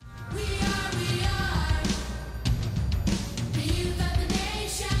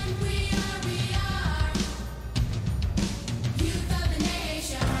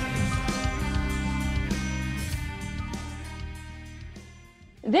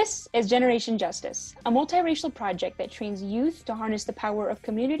This is Generation Justice, a multiracial project that trains youth to harness the power of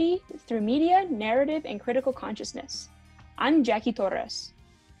community through media, narrative, and critical consciousness. I'm Jackie Torres.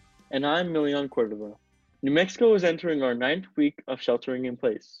 And I'm Milian Cordova. New Mexico is entering our 9th week of sheltering in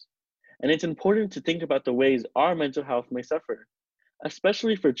place. And it's important to think about the ways our mental health may suffer,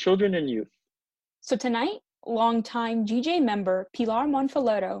 especially for children and youth. So tonight, longtime GJ member Pilar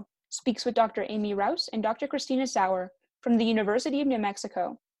Monfileto speaks with Dr. Amy Rouse and Dr. Christina Sauer from the University of New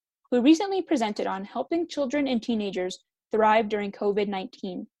Mexico, who recently presented on helping children and teenagers thrive during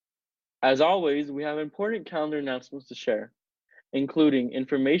COVID-19. As always, we have important calendar announcements to share, including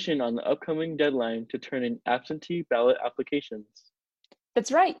information on the upcoming deadline to turn in absentee ballot applications.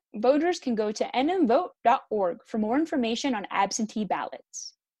 That's right. Voters can go to nmvote.org for more information on absentee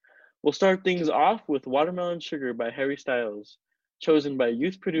ballots. We'll start things off with Watermelon Sugar by Harry Styles, chosen by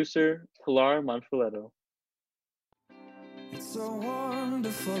youth producer Pilar Monfileto. It's so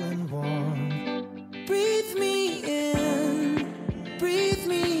wonderful and warm. Breathe me in, breathe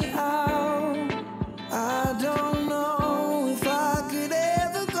me out. I don't know if I could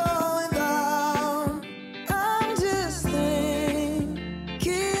ever go without. I'm just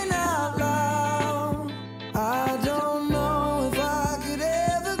thinking out loud. I don't know if I could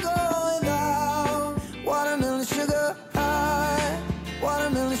ever go without watermelon sugar high,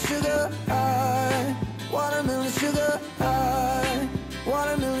 watermelon sugar high, watermelon sugar high,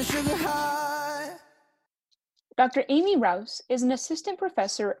 watermelon sugar high. Dr. Amy Rouse is an assistant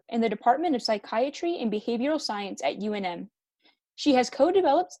professor in the Department of Psychiatry and Behavioral Science at UNM. She has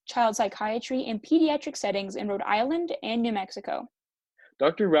co-developed child psychiatry in pediatric settings in Rhode Island and New Mexico.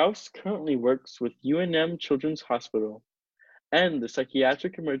 Dr. Rouse currently works with UNM Children's Hospital and the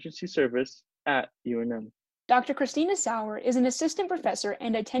Psychiatric Emergency Service at UNM. Dr. Christina Sauer is an assistant professor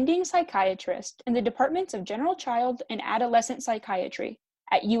and attending psychiatrist in the Departments of General Child and Adolescent Psychiatry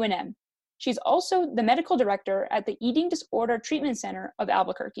at UNM. She's also the medical director at the Eating Disorder Treatment Center of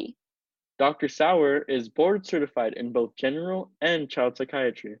Albuquerque. Dr. Sauer is board certified in both general and child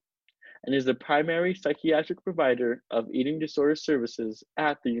psychiatry and is the primary psychiatric provider of eating disorder services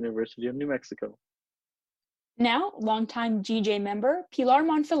at the University of New Mexico. Now, longtime GJ member Pilar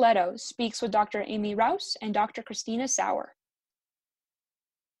Monfileto speaks with Dr. Amy Rouse and Dr. Christina Sauer.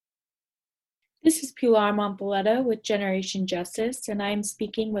 This is Pilar Monfileto with Generation Justice, and I'm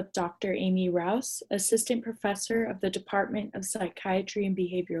speaking with Dr. Amy Rouse, Assistant Professor of the Department of Psychiatry and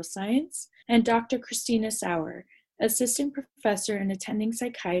Behavioral Science, and Dr. Christina Sauer, Assistant Professor and Attending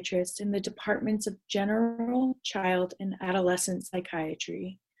Psychiatrist in the Departments of General, Child, and Adolescent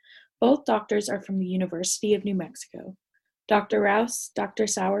Psychiatry. Both doctors are from the University of New Mexico. Dr. Rouse, Dr.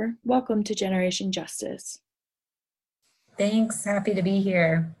 Sauer, welcome to Generation Justice. Thanks, happy to be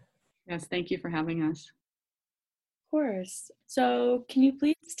here. Yes, thank you for having us. Of course. So can you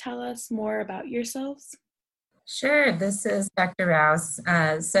please tell us more about yourselves? Sure, this is Dr. Rouse.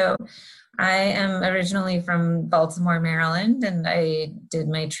 So I am originally from Baltimore, Maryland, and I did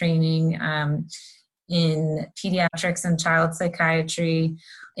my training in pediatrics and child psychiatry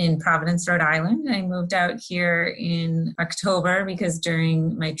in Providence, Rhode Island. I moved out here in October because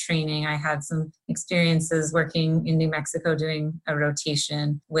during my training I had some experiences working in New Mexico doing a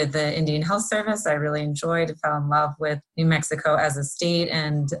rotation with the Indian Health Service. I really enjoyed it, fell in love with New Mexico as a state,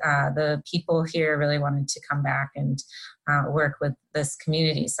 and the people here really wanted to come back and work with this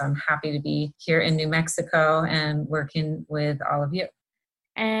community. So I'm happy to be here in New Mexico and working with all of you.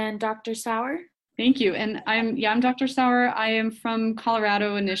 And Dr. Sauer? Thank you. And I'm Dr. Sauer. I am from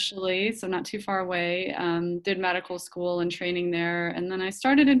Colorado initially, so not too far away. Did medical school and training there. And then I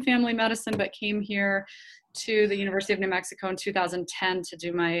started in family medicine, but came here to the University of New Mexico in 2010 to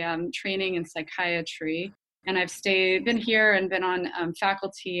do my training in psychiatry. And I've been here and been on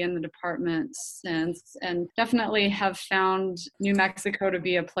faculty in the department since, and definitely have found New Mexico to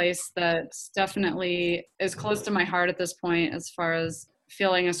be a place that definitely is close to my heart at this point, as far as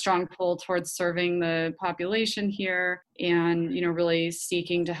feeling a strong pull towards serving the population here and, really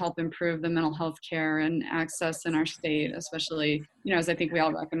seeking to help improve the mental health care and access in our state, especially, as I think we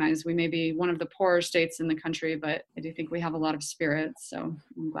all recognize, we may be one of the poorer states in the country, but I do think we have a lot of spirit. So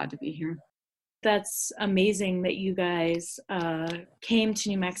I'm glad to be here. That's amazing that you guys came to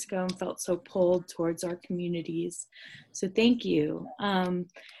New Mexico and felt so pulled towards our communities. So thank you.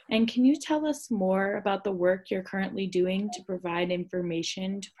 And can you tell us more about the work you're currently doing to provide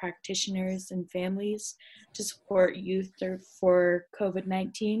information to practitioners and families to support youth for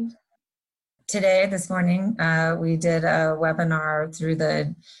COVID-19? Today, this morning, we did a webinar through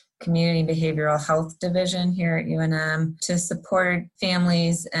the Community Behavioral Health Division here at UNM to support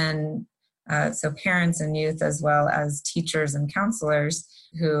families and So parents and youth, as well as teachers and counselors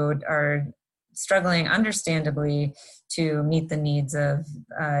who are struggling, understandably, to meet the needs of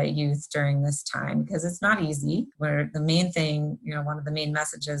youth during this time, because it's not easy. Where the main thing, one of the main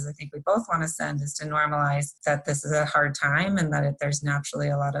messages I think we both want to send is to normalize that this is a hard time and that there's naturally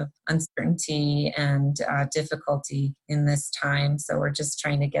a lot of uncertainty and difficulty in this time. So we're just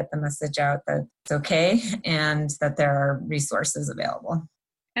trying to get the message out that it's okay and that there are resources available.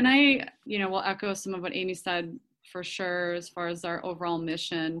 And I, will echo some of what Amy said for sure as far as our overall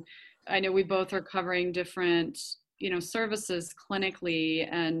mission. I know we both are covering different, services clinically,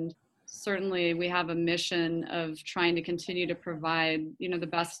 and certainly we have a mission of trying to continue to provide, the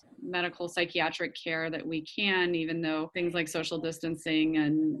best medical psychiatric care that we can, even though things like social distancing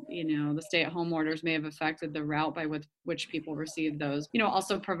and, the stay-at-home orders may have affected the route by which people receive those.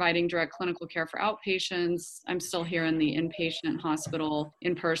 Also providing direct clinical care for outpatients. I'm still here in the inpatient hospital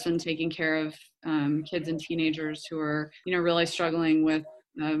in person, taking care of kids and teenagers who are, really struggling with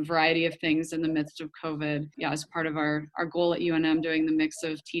a variety of things in the midst of COVID. Yeah, as part of our goal at UNM, doing the mix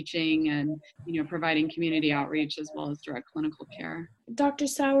of teaching and, providing community outreach as well as direct clinical care. Dr.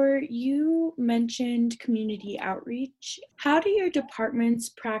 Sauer, you mentioned community outreach. How do your departments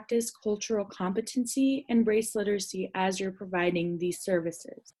practice cultural competency and race literacy as you're providing these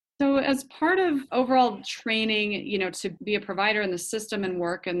services? So as part of overall training, to be a provider in the system and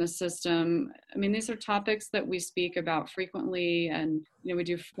work in the system, these are topics that we speak about frequently, and, we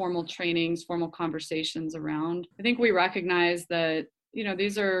do formal trainings, formal conversations around. I think we recognize that,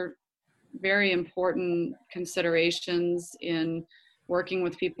 these are very important considerations in working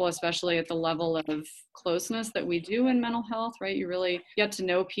with people, especially at the level of closeness that we do in mental health, right? You really get to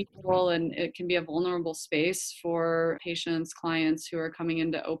know people, and it can be a vulnerable space for patients, clients who are coming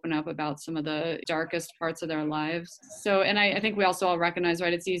in to open up about some of the darkest parts of their lives. So, and I think we also all recognize,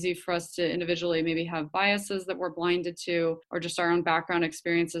 right, it's easy for us to individually maybe have biases that we're blinded to, or just our own background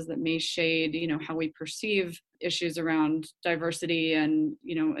experiences that may shade, how we perceive issues around diversity and,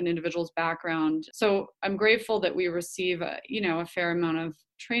 an individual's background. So I'm grateful that we receive, a fair amount of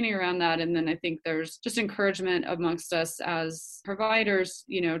training around that. And then I think there's just encouragement amongst us as providers,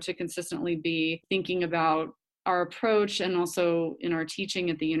 to consistently be thinking about our approach, and also in our teaching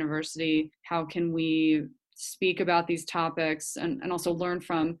at the university, how can we speak about these topics and also learn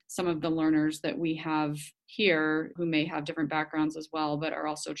from some of the learners that we have here who may have different backgrounds as well, but are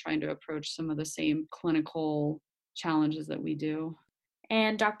also trying to approach some of the same clinical challenges that we do.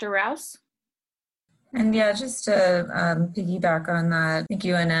 And Dr. Rouse? And yeah, just to piggyback on that, I think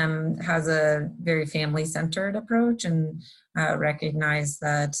UNM has a very family-centered approach, and recognize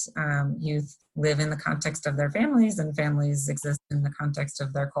that youth live in the context of their families, and families exist in the context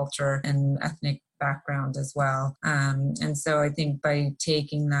of their culture and ethnic background as well. And so I think by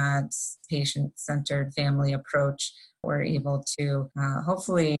taking that patient-centered family approach, we're able to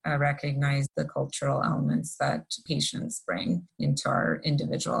hopefully recognize the cultural elements that patients bring into our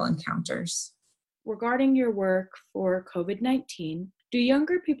individual encounters. Regarding your work for COVID-19, do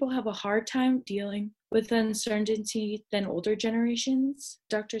younger people have a hard time dealing with uncertainty than older generations?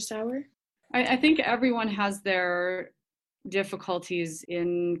 Dr. Sauer? I think everyone has their difficulties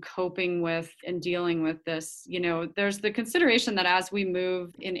in coping with and dealing with this. There's the consideration that as we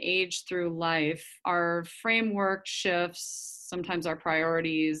move in age through life, our framework shifts, sometimes our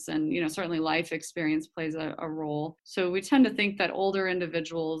priorities, and certainly life experience plays a role. So we tend to think that older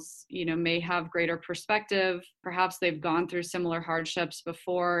individuals may have greater perspective. Perhaps they've gone through similar hardships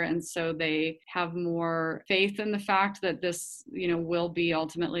before, and so they have more faith in the fact that this will be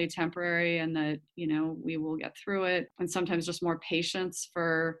ultimately temporary, and that we will get through it, and sometimes just more patience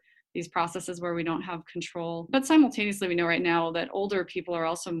for these processes where we don't have control. But simultaneously, we know right now that older people are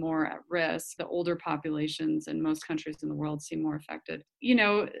also more at risk. The older populations in most countries in the world seem more affected.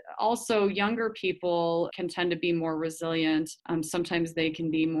 Also younger people can tend to be more resilient. Sometimes they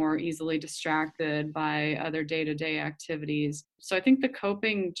can be more easily distracted by other day-to-day activities. So I think the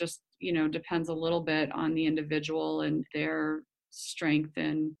coping just, depends a little bit on the individual and their strength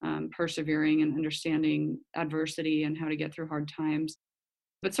in persevering and understanding adversity and how to get through hard times.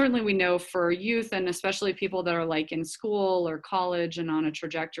 But certainly we know for youth, and especially people that are like in school or college and on a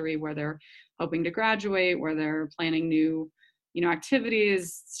trajectory where they're hoping to graduate, where they're planning new,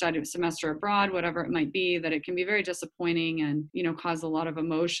 activities, study semester abroad, whatever it might be, that it can be very disappointing and, cause a lot of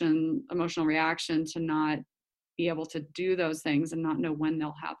emotional reaction to not be able to do those things and not know when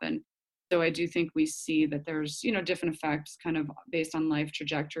they'll happen. So I do think we see that there's, different effects kind of based on life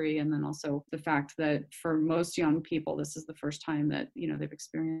trajectory. And then also the fact that for most young people, this is the first time that, they've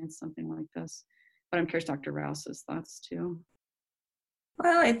experienced something like this. But I'm curious Dr. Rouse's thoughts too.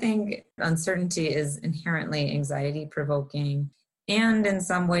 Well, I think uncertainty is inherently anxiety provoking. And in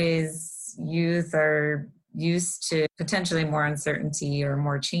some ways, youth are used to potentially more uncertainty or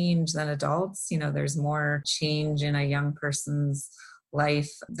more change than adults. There's more change in a young person's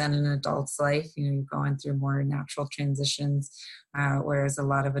life than an adult's life. You're going through more natural transitions, whereas a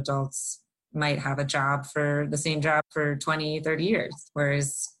lot of adults might have the same job for 20, 30 years,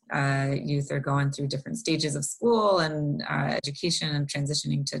 whereas youth are going through different stages of school and education and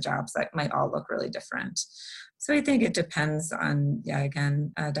transitioning to jobs that might all look really different. So I think it depends on,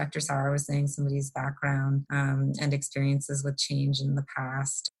 Dr. Sauer was saying somebody's background and experiences with change in the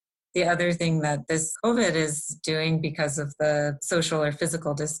past. The other thing that this COVID is doing because of the social or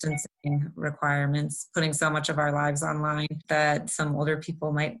physical distancing requirements, putting so much of our lives online that some older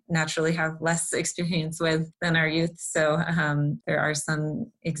people might naturally have less experience with than our youth. So there are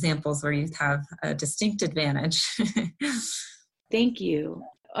some examples where youth have a distinct advantage. Thank you.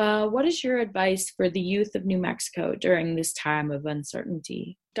 What is your advice for the youth of New Mexico during this time of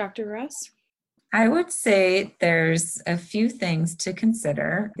uncertainty? Dr. Rouse? I would say there's a few things to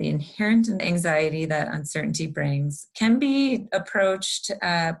consider. The inherent anxiety that uncertainty brings can be approached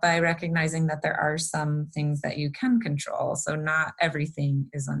by recognizing that there are some things that you can control. So not everything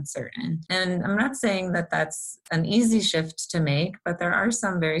is uncertain. And I'm not saying that that's an easy shift to make, but there are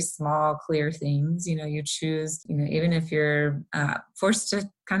some very small, clear things. You choose, even if you're forced to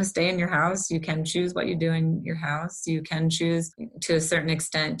kind of stay in your house, you can choose what you do in your house. You can choose to a certain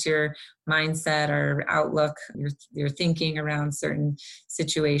extent your mindset or outlook, your thinking around certain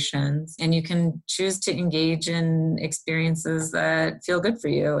situations. And you can choose to engage in experiences that feel good for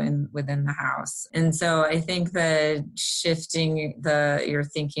you within the house. And so I think that shifting your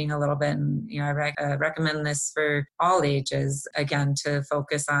thinking a little bit, and I recommend this for all ages, again, to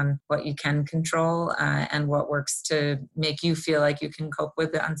focus on what you can control and what works to make you feel like you can cope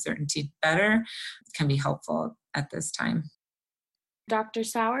with the uncertainty better can be helpful at this time. Dr.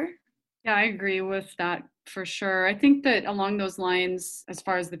 Sauer? Yeah, I agree with that for sure. I think that along those lines, as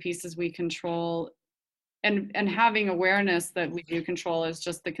far as the pieces we control, and having awareness that we do control is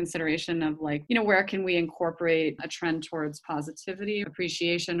just the consideration of where can we incorporate a trend towards positivity,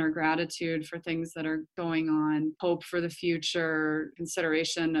 appreciation or gratitude for things that are going on, hope for the future,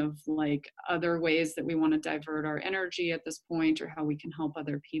 consideration of other ways that we want to divert our energy at this point or how we can help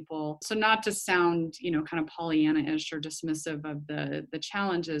other people. So not to sound, kind of Pollyanna-ish or dismissive of the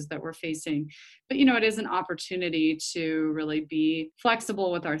challenges that we're facing, but, it is an opportunity to really be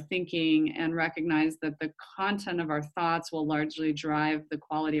flexible with our thinking and recognize that the content of our thoughts will largely drive the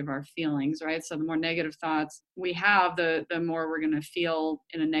quality of our feelings, right? So the more negative thoughts we have, the more we're going to feel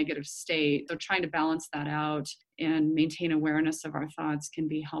in a negative state. So trying to balance that out and maintain awareness of our thoughts can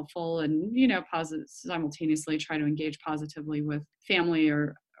be helpful, and simultaneously try to engage positively with family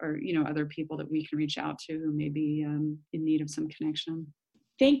or other people that we can reach out to who may be in need of some connection.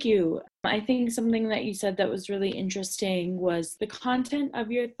 Thank you. I think something that you said that was really interesting was the content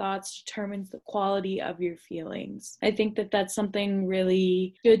of your thoughts determines the quality of your feelings. I think that that's something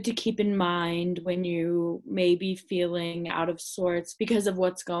really good to keep in mind when you may be feeling out of sorts because of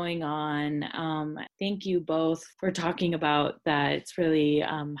what's going on. Thank you both for talking about that. It's really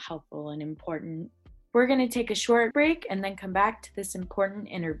helpful and important. We're going to take a short break and then come back to this important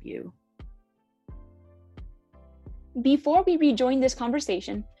interview. Before we rejoin this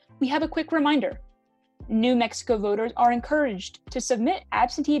conversation, we have a quick reminder. New Mexico voters are encouraged to submit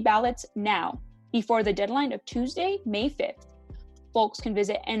absentee ballots now, before the deadline of Tuesday, May 5th. Folks can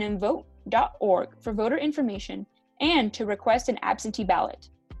visit nmvote.org for voter information and to request an absentee ballot.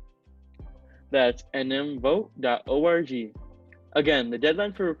 That's nmvote.org. Again, the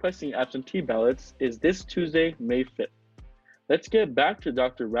deadline for requesting absentee ballots is this Tuesday, May 5th. Let's get back to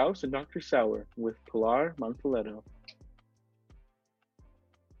Dr. Rouse and Dr. Sauer with Pilar Monfolletto.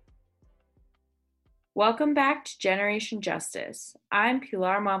 Welcome back to Generation Justice. I'm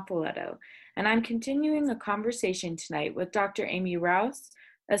Pilar Monfolletto, and I'm continuing a conversation tonight with Dr. Amy Rouse,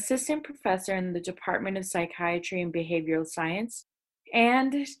 Assistant Professor in the Department of Psychiatry and Behavioral Science,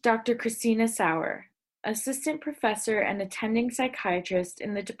 and Dr. Christina Sauer, Assistant Professor and Attending Psychiatrist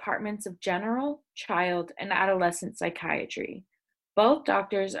in the Departments of General, Child, and Adolescent Psychiatry. Both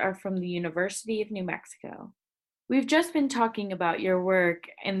doctors are from the University of New Mexico. We've just been talking about your work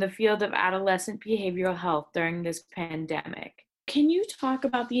in the field of adolescent behavioral health during this pandemic. Can you talk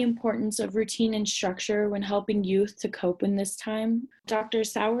about the importance of routine and structure when helping youth to cope in this time? Dr.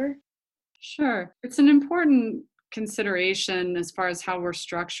 Sauer? Sure. It's an important consideration as far as how we're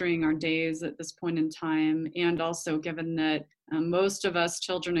structuring our days at this point in time, and also given that most of us,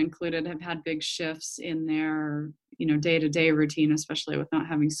 children included, have had big shifts in their day-to-day routine, especially with not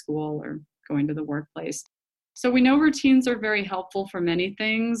having school or going to the workplace. So we know routines are very helpful for many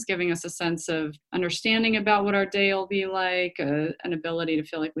things, giving us a sense of understanding about what our day will be like, an ability to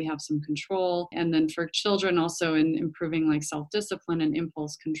feel like we have some control, and then for children also in improving like self-discipline and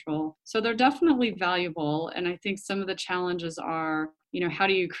impulse control. So they're definitely valuable. And I think some of the challenges are, how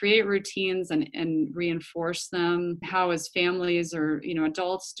do you create routines and reinforce them? How as families or,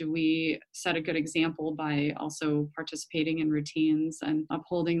 adults, do we set a good example by also participating in routines and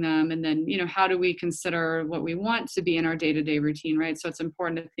upholding them? And then, how do we consider what we want to be in our day-to-day routine, right? So it's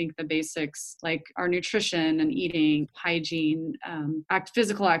important to think the basics like our nutrition and eating, hygiene,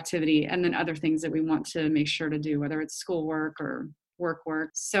 physical activity, and then other things that we want to make sure to do, whether it's schoolwork or work.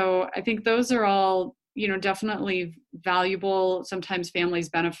 So I think those are all definitely valuable. Sometimes families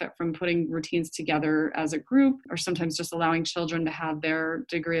benefit from putting routines together as a group, or sometimes just allowing children to have their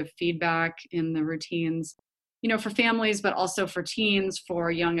degree of feedback in the routines. For families, but also for teens, for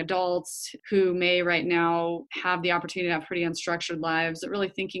young adults who may right now have the opportunity to have pretty unstructured lives, that really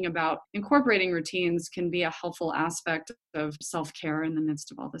thinking about incorporating routines can be a helpful aspect of self-care in the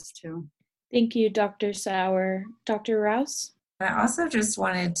midst of all this too. Thank you, Dr. Sauer. Dr. Rouse? I also just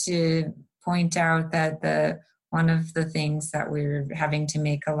wanted to point out that one of the things that we're having to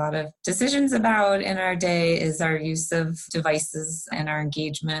make a lot of decisions about in our day is our use of devices and our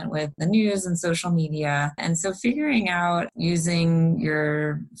engagement with the news and social media. And so figuring out using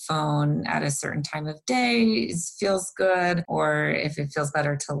your phone at a certain time of day feels good, or if it feels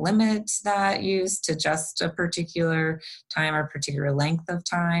better to limit that use to just a particular time or particular length of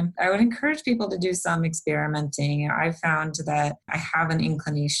time. I would encourage people to do some experimenting. I found that I have an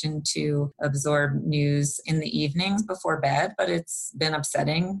inclination to absorb news in the evenings before bed, but it's been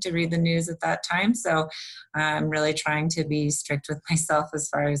upsetting to read the news at that time. So I'm really trying to be strict with myself as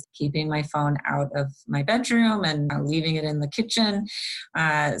far as keeping my phone out of my bedroom and leaving it in the kitchen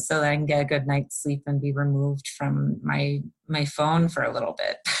so that I can get a good night's sleep and be removed from my phone for a little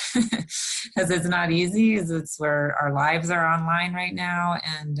bit. Because it's not easy, it's where our lives are online right now.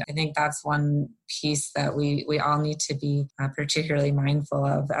 And I think that's one piece that we all need to be particularly mindful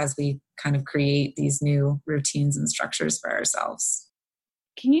of as we kind of create these new routines and structures for ourselves.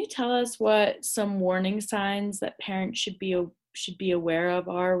 Can you tell us what some warning signs that parents should be aware of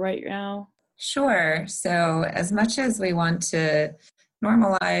are right now? Sure. So as much as we want to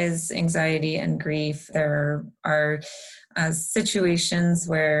normalize anxiety and grief, there are situations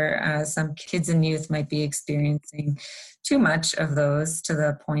where some kids and youth might be experiencing too much of those to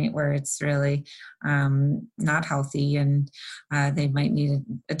the point where it's really not healthy, and they might need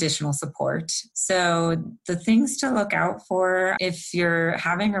additional support. So the things to look out for if you're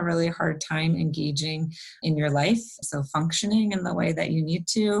having a really hard time engaging in your life, so functioning in the way that you need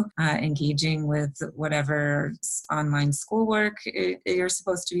to, engaging with whatever online schoolwork you're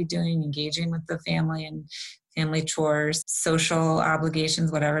supposed to be doing, engaging with the family and family chores, social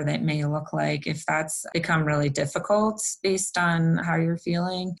obligations, whatever that may look like. If that's become really difficult based on how you're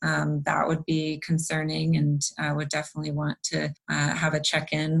feeling, that would be concerning, and I would definitely want to have a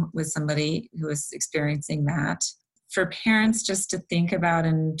check-in with somebody who is experiencing that. For parents just to think about,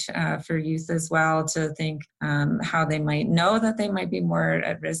 and for youth as well, to think how they might know that they might be more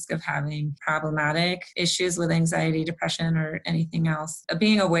at risk of having problematic issues with anxiety, depression, or anything else.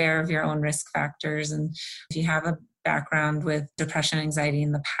 Being aware of your own risk factors, and if you have a background with depression, anxiety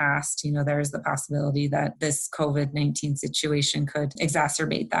in the past, there is the possibility that this COVID-19 situation could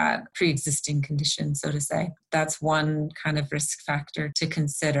exacerbate that pre-existing condition, so to say. That's one kind of risk factor to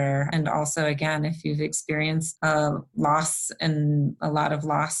consider. And also, again, if you've experienced a lot of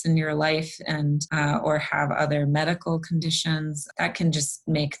loss in your life, and or have other medical conditions, that can just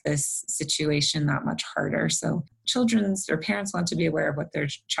make this situation that much harder. So children's or parents want to be aware of what their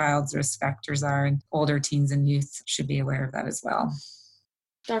child's risk factors are, and older teens and youth should be aware of that as well.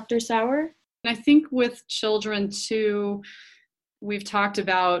 Dr. Sauer? I think with children too, we've talked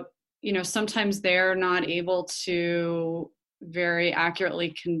about, sometimes they're not able to very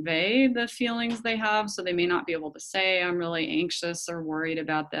accurately convey the feelings they have. So they may not be able to say, I'm really anxious or worried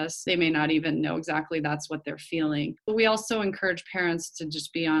about this. They may not even know exactly that's what they're feeling. But we also encourage parents to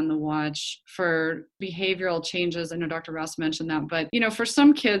just be on the watch for behavioral changes. I know Dr. Rouse mentioned that, but for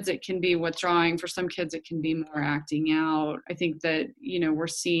some kids it can be withdrawing. For some kids it can be more acting out. I think that, we're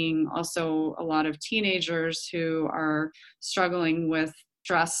seeing also a lot of teenagers who are struggling with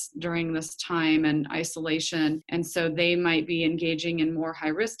stress during this time and isolation. And so they might be engaging in more high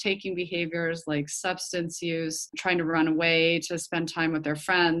risk taking behaviors like substance use, trying to run away to spend time with their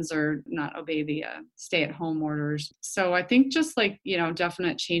friends or not obey the stay at home orders. So I think just like,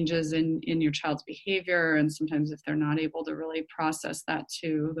 definite changes in your child's behavior. And sometimes if they're not able to really process that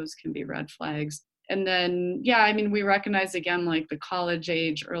too, those can be red flags. And then, we recognize again, like the college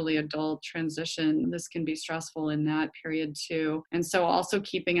age, early adult transition, this can be stressful in that period too. And so also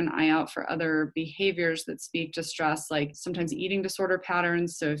keeping an eye out for other behaviors that speak to stress, like sometimes eating disorder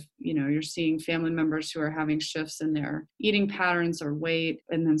patterns. So if, you're seeing family members who are having shifts in their eating patterns or weight,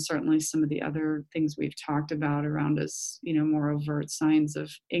 and then certainly some of the other things we've talked about around as, more overt signs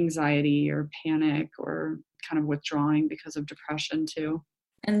of anxiety or panic or kind of withdrawing because of depression too.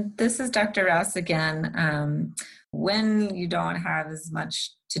 And this is Dr. Rouse again. When you don't have as much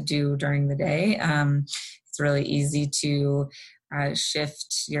to do during the day, it's really easy to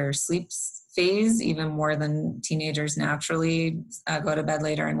shift your sleep phase even more than teenagers naturally go to bed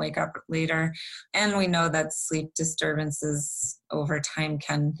later and wake up later. And we know that sleep disturbances over time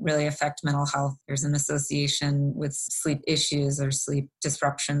can really affect mental health. There's an association with sleep issues or sleep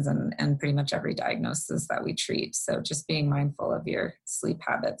disruptions and pretty much every diagnosis that we treat. So just being mindful of your sleep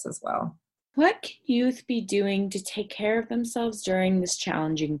habits as well. What can youth be doing to take care of themselves during this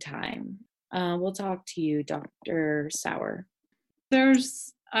challenging time? We'll talk to you, Dr. Sauer.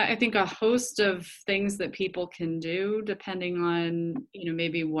 There's, I think, a host of things that people can do depending on,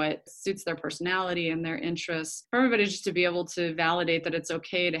 maybe what suits their personality and their interests. For everybody just to be able to validate that it's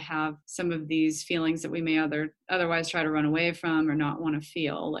okay to have some of these feelings that we may otherwise try to run away from or not want to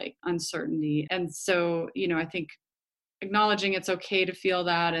feel, like uncertainty. And so, I think acknowledging it's okay to feel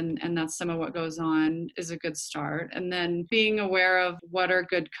that and that's some of what goes on is a good start. And then being aware of what are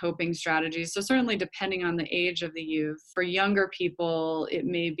good coping strategies. So certainly depending on the age of the youth. For younger people, it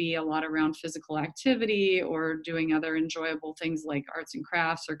may be a lot around physical activity or doing other enjoyable things like arts and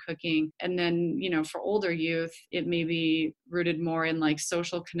crafts or cooking. And then, for older youth, it may be rooted more in like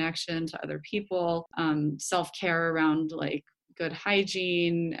social connection to other people, self-care around like good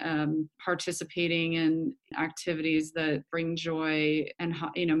hygiene, participating in activities that bring joy and,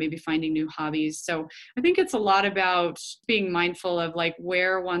 maybe finding new hobbies. So I think it's a lot about being mindful of like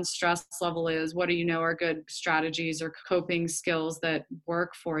where one's stress level is, what do are good strategies or coping skills that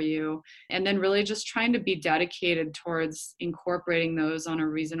work for you. And then really just trying to be dedicated towards incorporating those on a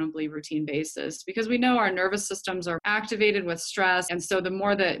reasonably routine basis, because we know our nervous systems are activated with stress. And so the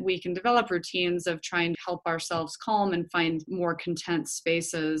more that we can develop routines of trying to help ourselves calm and find more content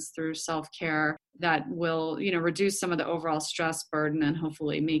spaces through self-care, that will, reduce some of the overall stress burden and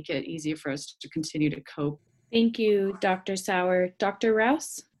hopefully make it easier for us to continue to cope. Thank you, Dr. Sauer. Dr.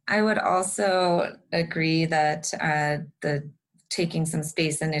 Rouse? I would also agree that the taking some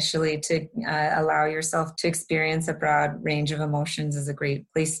space initially to allow yourself to experience a broad range of emotions is a great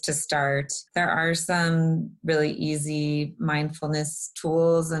place to start. There are some really easy mindfulness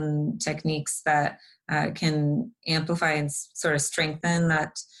tools and techniques that can amplify and sort of strengthen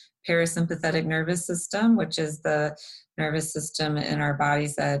that parasympathetic nervous system, which is the nervous system in our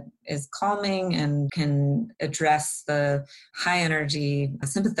bodies that is calming and can address the high energy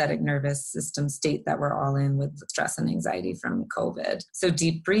sympathetic nervous system state that we're all in with stress and anxiety from COVID. So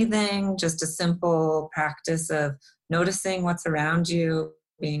deep breathing, just a simple practice of noticing what's around you,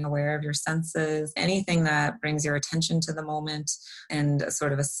 being aware of your senses, anything that brings your attention to the moment, and a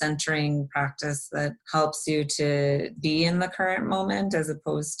sort of a centering practice that helps you to be in the current moment as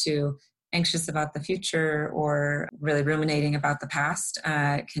opposed to anxious about the future or really ruminating about the past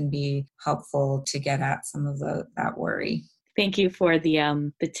can be helpful to get at some of that worry. Thank you for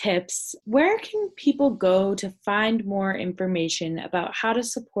the tips. Where can people go to find more information about how to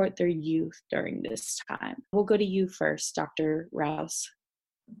support their youth during this time? We'll go to you first, Dr. Rouse.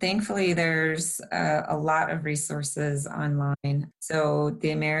 Thankfully, there's a lot of resources online. So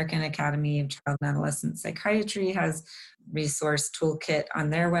the American Academy of Child and Adolescent Psychiatry has resource toolkit on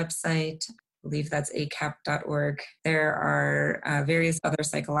their website. I believe that's acap.org. There are various other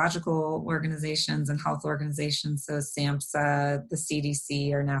psychological organizations and health organizations. So SAMHSA, the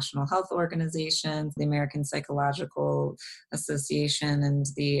CDC are national health organizations, the American Psychological Association and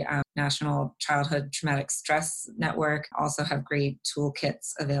the National Childhood Traumatic Stress Network also have great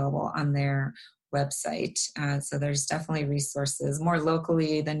toolkits available on their website. So there's definitely resources. More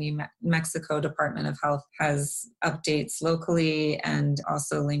locally, the New Mexico Department of Health has updates locally and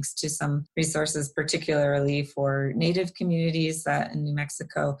also links to some resources, particularly for Native communities that in New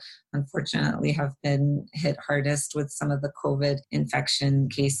Mexico, unfortunately, have been hit hardest with some of the COVID infection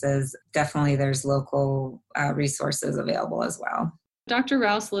cases. Definitely there's local resources available as well. Dr.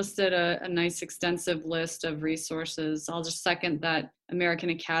 Rouse listed a nice extensive list of resources. I'll just second that American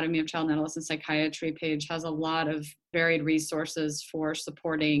Academy of Child and Adolescent Psychiatry page has a lot of varied resources for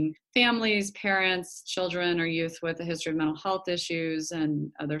supporting families, parents, children, or youth with a history of mental health issues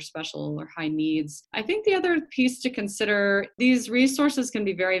and other special or high needs. I think the other piece to consider, these resources can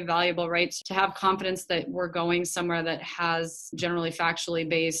be very valuable, right? To have confidence that we're going somewhere that has generally factually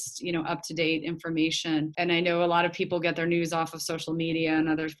based, up-to-date information. And I know a lot of people get their news off of social media and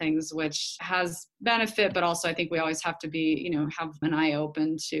other things, which has benefit, but also I think we always have to be, have an eye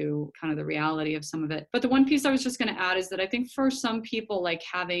open to kind of the reality of some of it. But the one piece I was just going to add is that I think for some people, like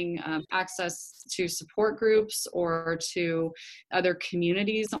having access to support groups or to other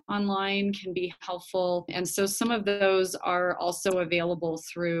communities online can be helpful. And so some of those are also available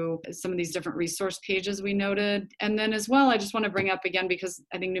through some of these different resource pages we noted. And then as well, I just want to bring up again, because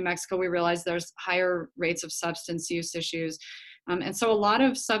I think New Mexico, we realize there's higher rates of substance use issues. And so a lot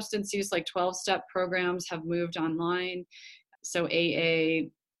of substance use, like 12-step programs, have moved online. So AA,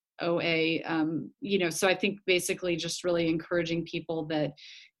 OA, so I think basically just really encouraging people that,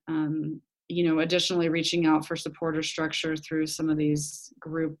 additionally reaching out for support or structure through some of these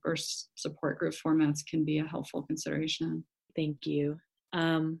group or support group formats can be a helpful consideration. Thank you.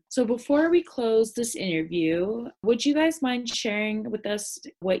 So before we close this interview, would you guys mind sharing with us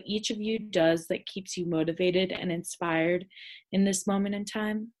what each of you does that keeps you motivated and inspired in this moment in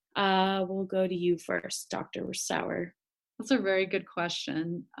time? We'll go to you first, Dr. Sauer. That's a very good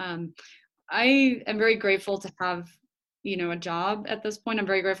question. I am very grateful to have, a job at this point. I'm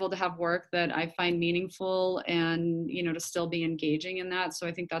very grateful to have work that I find meaningful and, to still be engaging in that. So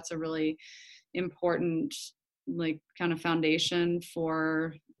I think that's a really important, kind of foundation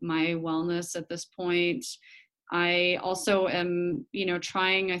for my wellness at this point. I also am,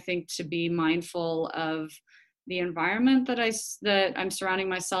 trying, I think, to be mindful of the environment that I'm surrounding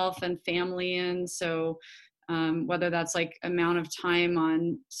myself and family in. So whether that's like amount of time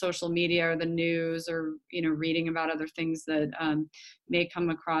on social media or the news or, reading about other things that may come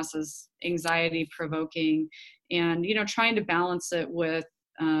across as anxiety provoking, and, trying to balance it with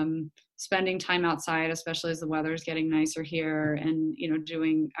spending time outside, especially as the weather is getting nicer here, and,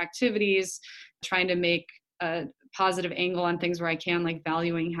 doing activities, trying to make a positive angle on things where I can, like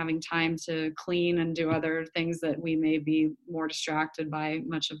valuing having time to clean and do other things that we may be more distracted by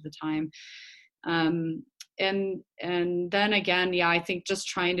much of the time. And then again, I think just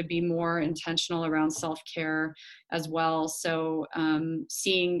trying to be more intentional around self-care as well. So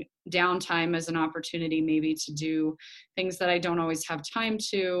seeing downtime as an opportunity maybe to do things that I don't always have time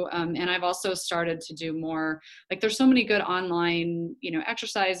to. And I've also started to do more, there's so many good online,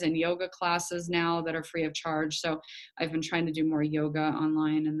 exercise and yoga classes now that are free of charge. So I've been trying to do more yoga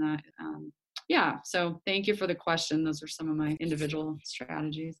online and that. So thank you for the question. Those are some of my individual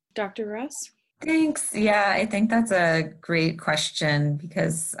strategies. Dr. Rouse? Thanks. Yeah, I think that's a great question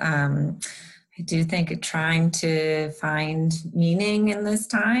because I do think trying to find meaning in this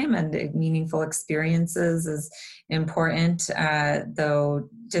time and meaningful experiences is important, though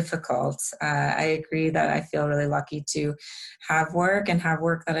difficult. I agree that I feel really lucky to have work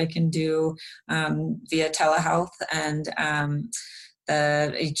that I can do via telehealth. And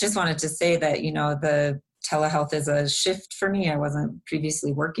I just wanted to say that, the telehealth is a shift for me. I wasn't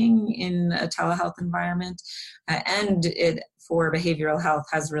previously working in a telehealth environment, and it for behavioral health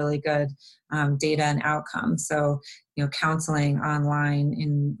has really good data and outcomes. So, counseling online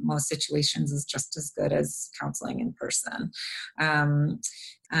in most situations is just as good as counseling in person.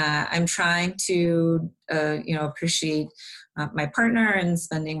 I'm trying to, appreciate my partner and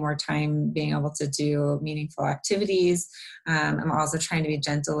spending more time being able to do meaningful activities. I'm also trying to be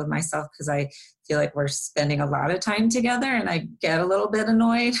gentle with myself because I feel like we're spending a lot of time together and I get a little bit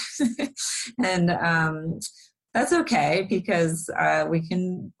annoyed. And that's okay because I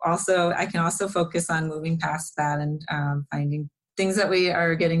can also focus on moving past that and finding things that we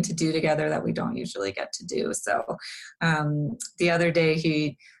are getting to do together that we don't usually get to do. So the other day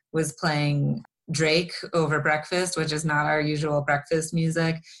he was playing Drake over breakfast, which is not our usual breakfast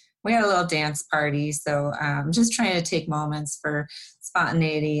music. We had a little dance party. So I'm just trying to take moments for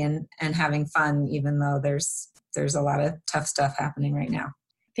spontaneity and having fun, even though there's a lot of tough stuff happening right now.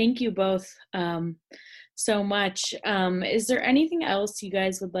 Thank you both so much. Is there anything else you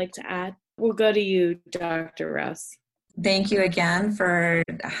guys would like to add? We'll go to you, Dr. Rouse. Thank you again for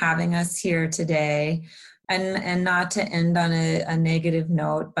having us here today. And not to end on a negative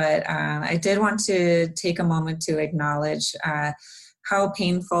note, but I did want to take a moment to acknowledge how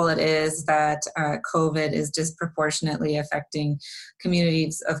painful it is that COVID is disproportionately affecting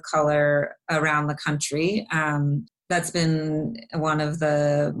communities of color around the country. that's been one of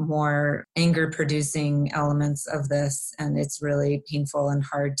the more anger-producing elements of this, and it's really painful and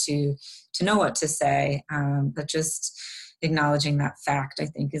hard to know what to say. But just acknowledging that fact, I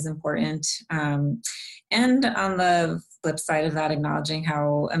think, is important. And on the flip side of that, acknowledging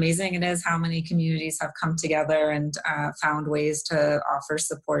how amazing it is how many communities have come together and found ways to offer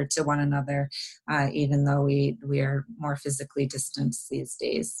support to one another, even though we are more physically distanced these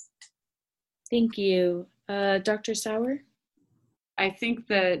days. Thank you. Dr. Sauer? I think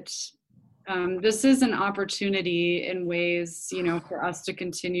that this is an opportunity in ways, for us to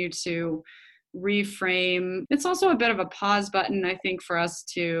continue to reframe. It's also a bit of a pause button, I think, for us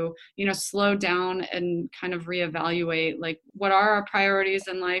to, slow down and kind of reevaluate, like, what are our priorities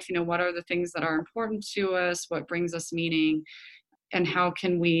in life? What are the things that are important to us? What brings us meaning? And how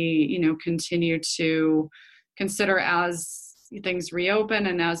can we, continue to consider as things reopen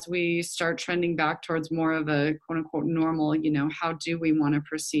and as we start trending back towards more of a quote unquote normal, how do we want to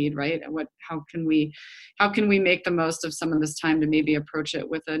proceed, right? How can we make the most of some of this time to maybe approach it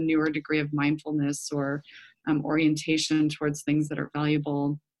with a newer degree of mindfulness or orientation towards things that are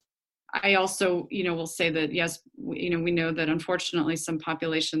valuable. I also, will say that, yes, we know that unfortunately some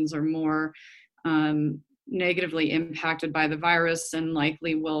populations are more negatively impacted by the virus and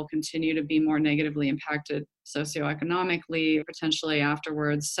likely will continue to be more negatively impacted socioeconomically, potentially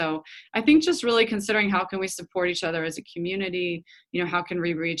afterwards. So I think just really considering how can we support each other as a community, how can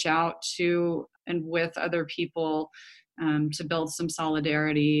we reach out to and with other people to build some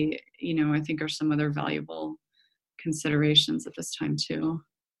solidarity, I think are some other valuable considerations at this time too.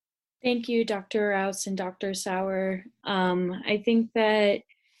 Thank you, Dr. Rouse and Dr. Sauer. I think that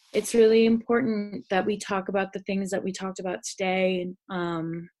it's really important that we talk about the things that we talked about today.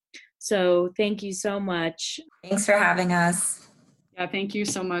 So thank you so much. Thanks for having us. Yeah, thank you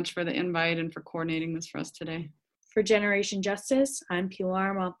so much for the invite and for coordinating this for us today. For Generation Justice, I'm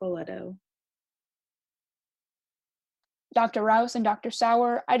Pilar Monpoletto. Dr. Rouse and Dr.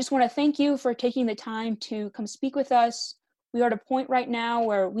 Sauer, I just want to thank you for taking the time to come speak with us. We are at a point right now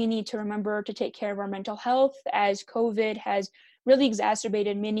where we need to remember to take care of our mental health, as COVID has really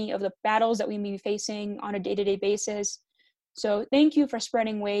exacerbated many of the battles that we may be facing on a day-to-day basis. So thank you for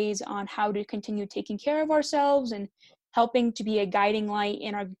spreading ways on how to continue taking care of ourselves and helping to be a guiding light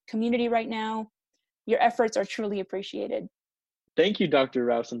in our community right now. Your efforts are truly appreciated. Thank you, Dr.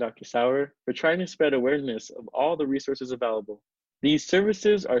 Rouse and Dr. Sauer, for trying to spread awareness of all the resources available. These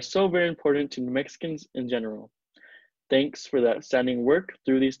services are so very important to New Mexicans in general. Thanks for that outstanding work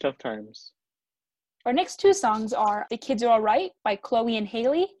through these tough times. Our next two songs are The Kids Are Alright by Chloe and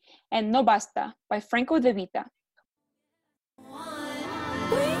Haley and No Basta by Franco De Vita.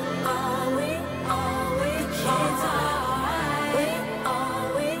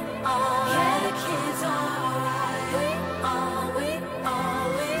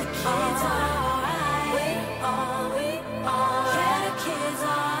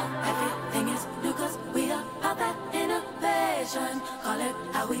 Call it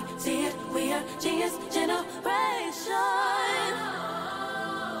how we see it, we are genius generation.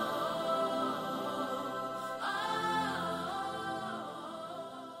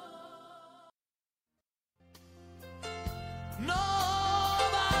 No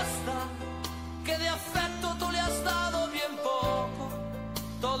basta, que de afecto tú le has dado bien poco,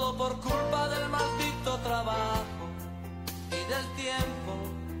 todo por culpa del maldito trabajo y del tiempo.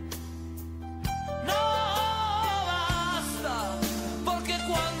 No basta, porque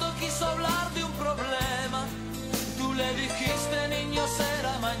cuando quiso hablar de un problema, tú le dijiste, niño,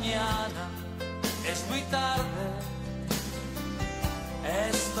 será mañana, es muy tarde,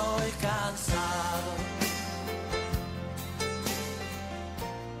 estoy cansado.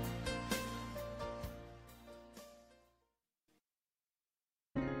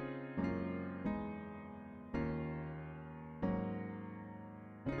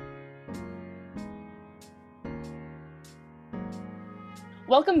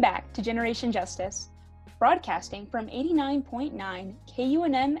 Welcome back to Generation Justice, broadcasting from 89.9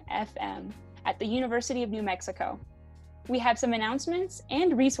 KUNM FM at the University of New Mexico. We have some announcements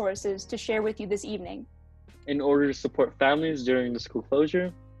and resources to share with you this evening. In order to support families during the school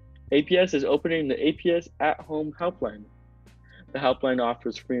closure, APS is opening the APS at-home helpline. The helpline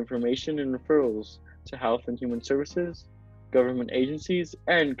offers free information and referrals to health and human services, government agencies,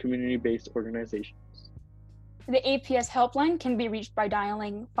 and community-based organizations. The APS helpline can be reached by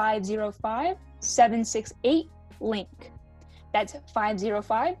dialing 505-768-LINK. That's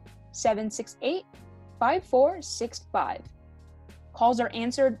 505-768-5465. Calls are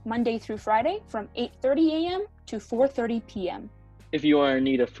answered Monday through Friday from 8:30 a.m. to 4:30 p.m. If you are in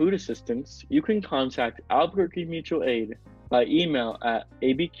need of food assistance, you can contact Albuquerque Mutual Aid by email at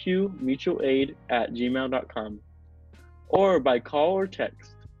abqmutualaid@gmail.com or by call or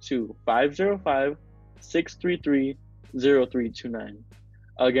text to 505-633-0329.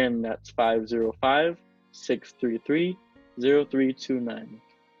 Again, that's 505-633-0329.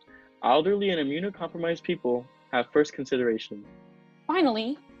 Elderly and immunocompromised people have first consideration.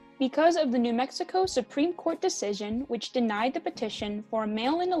 Finally, because of the New Mexico Supreme Court decision which denied the petition for a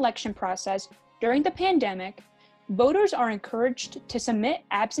mail-in election process during the pandemic, voters are encouraged to submit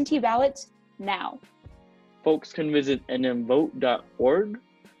absentee ballots now. Folks can visit nmvote.org,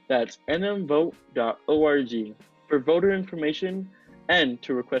 that's nmvote.org, for voter information and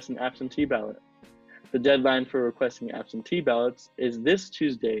to request an absentee ballot. The deadline for requesting absentee ballots is this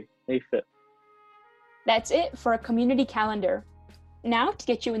Tuesday, May 5th. That's it for a community calendar. Now, to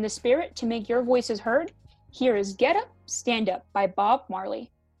get you in the spirit to make your voices heard, here is Get Up, Stand Up by Bob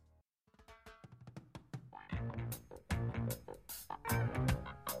Marley.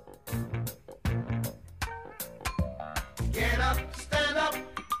 Get up, stand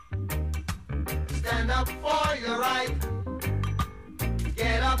up for your right.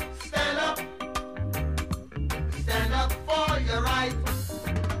 Get up, stand up for your right.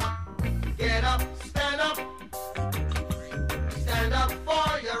 Get up, stand up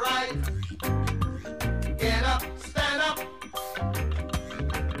for your right. Get up, stand up,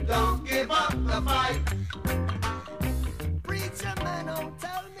 don't give up the fight. Preacher man, don't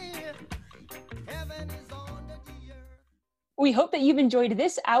tell me heaven is under the earth. We hope that you've enjoyed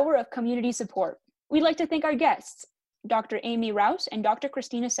this hour of community support. We'd like to thank our guests, Dr. Amy Rouse and Dr.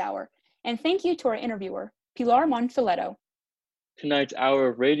 Christina Sauer, and thank you to our interviewer, Pilar Monfiletto. Tonight's hour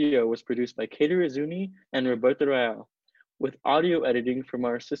of radio was produced by Katie Rizzuni and Roberto Real, with audio editing from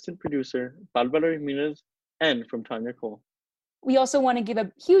our assistant producer, Barbara Ramirez, and from Tanya Cole. We also want to give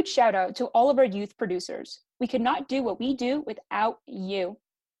a huge shout out to all of our youth producers. We could not do what we do without you.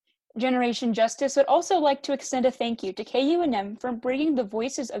 Generation Justice would also like to extend a thank you to KUNM for bringing the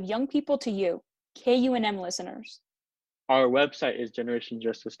voices of young people to you, KUNM listeners. Our website is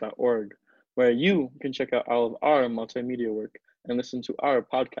generationjustice.org, where you can check out all of our multimedia work and listen to our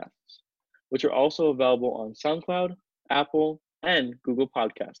podcasts, which are also available on SoundCloud, Apple, and Google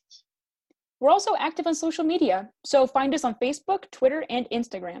Podcasts. We're also active on social media, so find us on Facebook, Twitter, and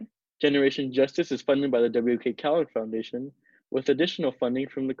Instagram. Generation Justice is funded by the W.K. Keller Foundation, with additional funding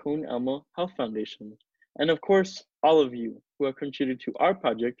from the Cone Alma Health Foundation, and of course, all of you who have contributed to our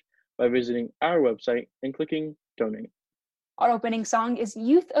project by visiting our website and clicking Donate. Our opening song is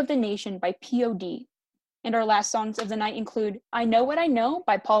Youth of the Nation by P.O.D., and our last songs of the night include I Know What I Know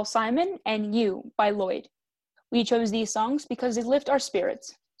by Paul Simon and You by Lloyd. We chose these songs because they lift our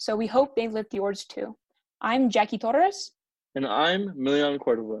spirits, so we hope they lift yours too. I'm Jackie Torres. And I'm Milian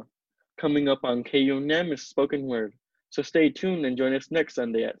Cordova. Coming up on KUNM is Spoken Word, so stay tuned and join us next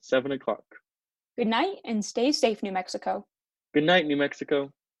Sunday at 7 o'clock. Good night and stay safe, New Mexico. Good night, New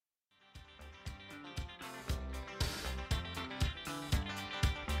Mexico.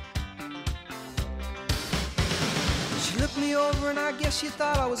 She looked me over and I guess she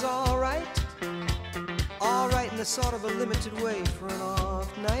thought I was all right. All right in a sort of a limited way for an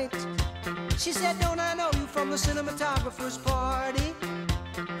off night. She said, don't I know you from the cinematographer's party?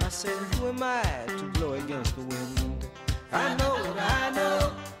 I said, who am I to blow against the wind? I know what I know.